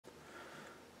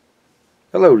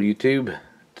Hello YouTube.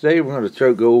 Today we're going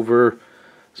to go over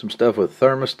some stuff with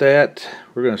thermostat.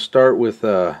 We're going to start with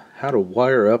how to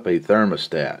wire up a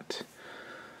thermostat.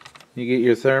 You get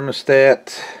your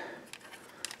thermostat,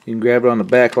 you can grab it on the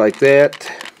back like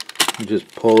that and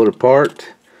just pull it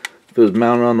apart. If it was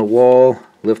mounted on the wall,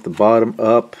 lift the bottom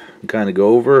up and kind of go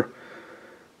over.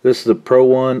 This is a Pro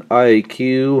 1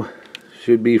 IAQ,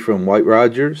 should be from White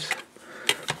Rogers.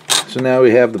 So now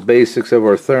we have the basics of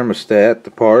our thermostat,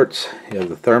 the parts. You have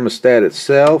the thermostat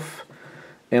itself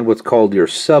and what's called your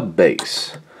sub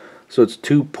base. So it's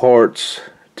two parts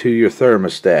to your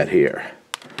thermostat here.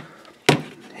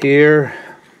 Here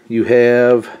you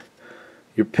have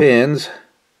your pins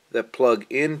that plug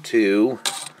into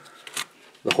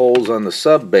the holes on the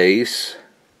sub base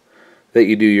that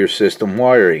you do your system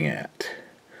wiring at.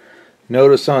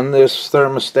 Notice on this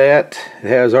thermostat it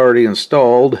has already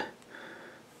installed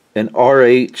an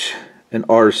RH and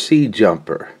RC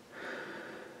jumper.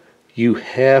 You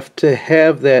have to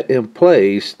have that in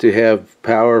place to have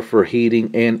power for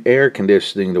heating and air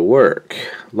conditioning to work.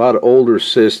 A lot of older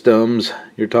systems,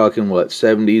 you're talking what,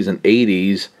 70s and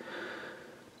 80s,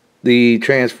 the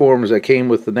transformers that came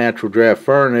with the natural draft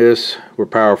furnace were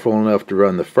powerful enough to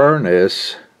run the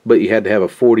furnace, but you had to have a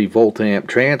 40 volt amp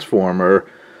transformer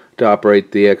to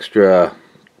operate the extra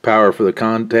power for the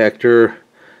contactor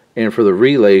and for the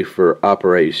relay for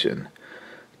operation.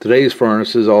 Today's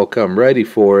furnaces all come ready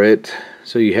for it,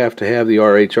 so you have to have the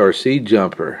RHRC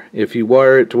jumper. If you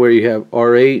wire it to where you have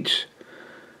RH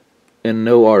and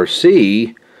no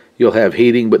RC, you'll have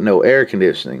heating but no air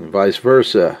conditioning. Vice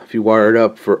versa, if you wire it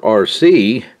up for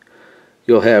RC,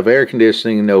 you'll have air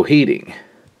conditioning and no heating.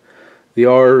 The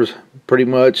R's pretty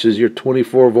much is your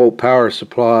 24 volt power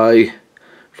supply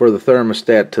for the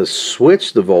thermostat to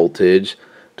switch the voltage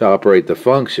to operate the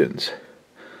functions.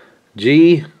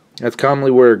 G, that's commonly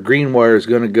where green wire is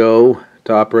going to go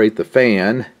to operate the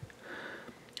fan.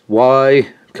 Y,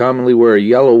 commonly where a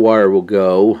yellow wire will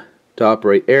go to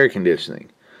operate air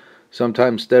conditioning.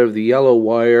 Sometimes instead of the yellow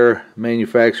wire,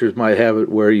 manufacturers might have it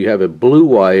where you have a blue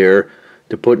wire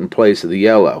to put in place of the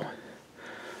yellow.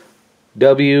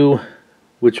 W,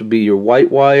 which would be your white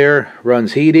wire,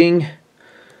 runs heating.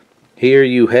 Here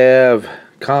you have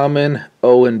common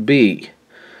O and B.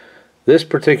 This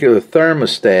particular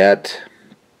thermostat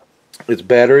is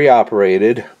battery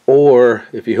operated, or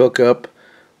if you hook up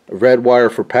a red wire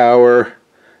for power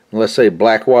and let's say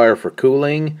black wire for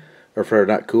cooling, or for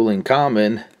not cooling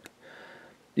common,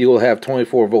 you will have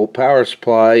 24 volt power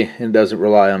supply and doesn't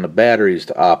rely on the batteries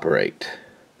to operate.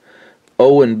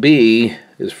 O and B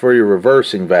is for your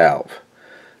reversing valve.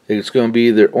 It's going to be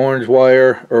either orange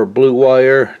wire or blue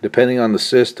wire depending on the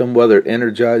system, whether it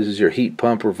energizes your heat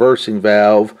pump reversing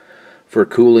valve for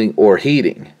cooling or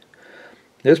heating.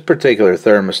 This particular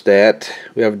thermostat,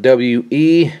 we have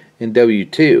WE and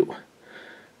W2.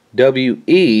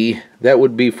 WE, that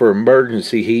would be for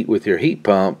emergency heat with your heat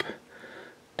pump.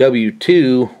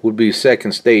 W2 would be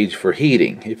second stage for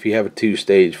heating if you have a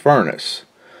two-stage furnace.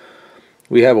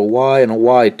 We have a Y and a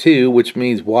Y2, which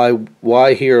means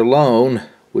Y here alone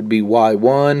would be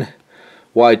Y1.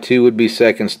 Y2 would be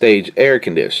second stage air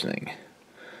conditioning.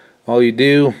 All you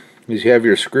do is you have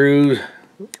your screws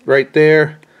right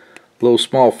there. A little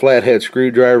small flathead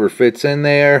screwdriver fits in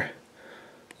there.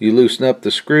 You loosen up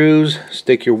the screws,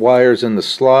 stick your wires in the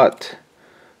slot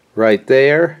right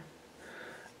there.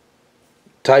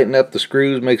 Tighten up the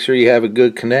screws, make sure you have a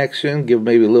good connection. Give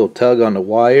maybe a little tug on the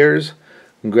wires.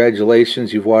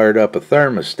 Congratulations, you've wired up a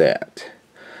thermostat.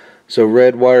 So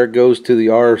red wire goes to the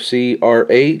RC,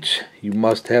 RH. You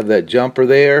must have that jumper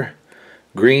there.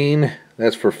 Green,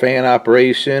 that's for fan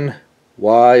operation.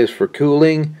 Y is for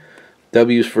cooling.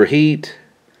 W is for heat.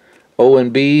 O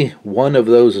and B, one of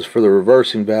those is for the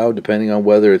reversing valve depending on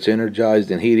whether it's energized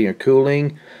in heating or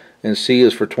cooling. And C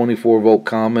is for 24 volt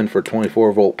common for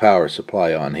 24 volt power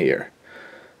supply on here.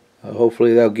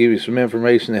 Hopefully that'll give you some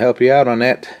information to help you out on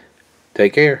that.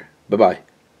 Take care. Bye-bye.